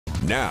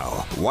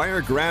Now,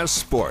 Wiregrass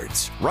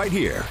Sports, right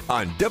here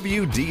on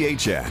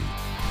WDHN.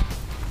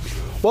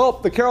 Well,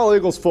 the Carroll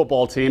Eagles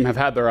football team have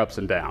had their ups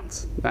and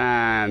downs.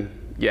 And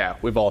yeah,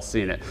 we've all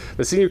seen it.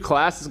 The senior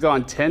class has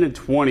gone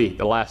 10-20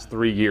 the last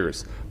 3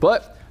 years.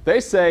 But they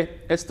say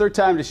it's their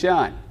time to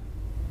shine.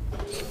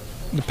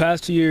 The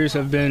past 2 years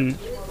have been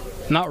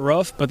not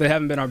rough, but they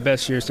haven't been our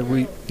best years that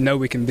we know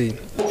we can be.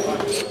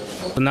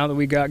 But now that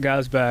we got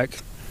guys back,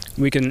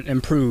 we can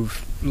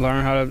improve,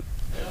 learn how to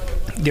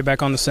get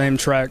back on the same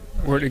track,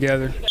 work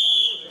together,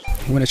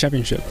 win a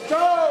championship.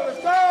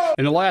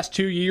 In the last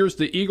 2 years,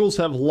 the Eagles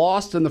have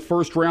lost in the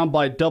first round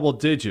by double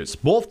digits,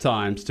 both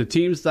times to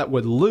teams that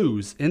would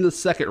lose in the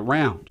second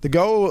round. The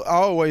goal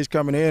always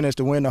coming in is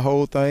to win the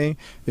whole thing,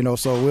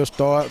 so we'll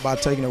start by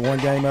taking it one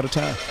game at a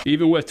time.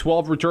 Even with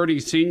 12 returning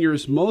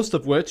seniors, most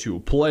of which who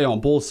play on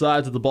both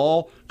sides of the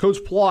ball, Coach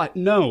Plott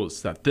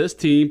knows that this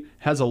team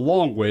has a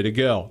long way to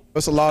go.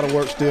 It's a lot of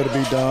work still to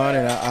be done,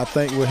 and I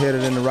think we're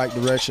headed in the right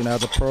direction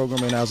as a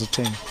program and as a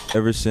team.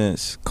 Ever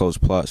since Coach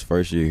Plott's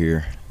first year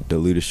here, the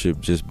leadership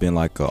just been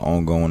like an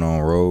ongoing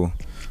role.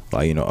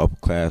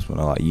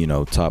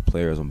 Upperclassmen, top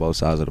players on both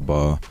sides of the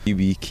ball.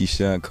 QB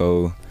Keyshawn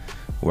Cole,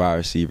 wide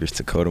receivers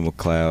Dakota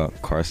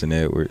McLeod, Carson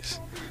Edwards,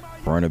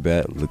 running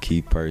back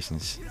Lakeith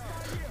Persons.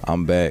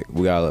 I'm back.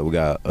 We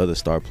got other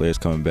star players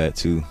coming back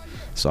too.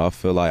 So I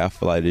feel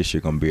like this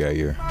year gonna be our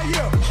year.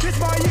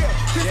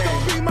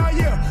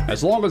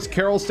 As long as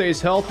Carroll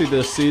stays healthy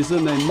this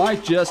season, they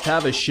might just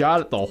have a shot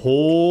at the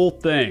whole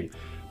thing.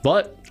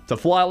 But to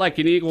fly like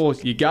an eagle,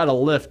 you gotta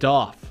lift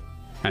off.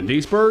 And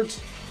these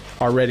birds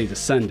are ready to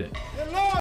send it.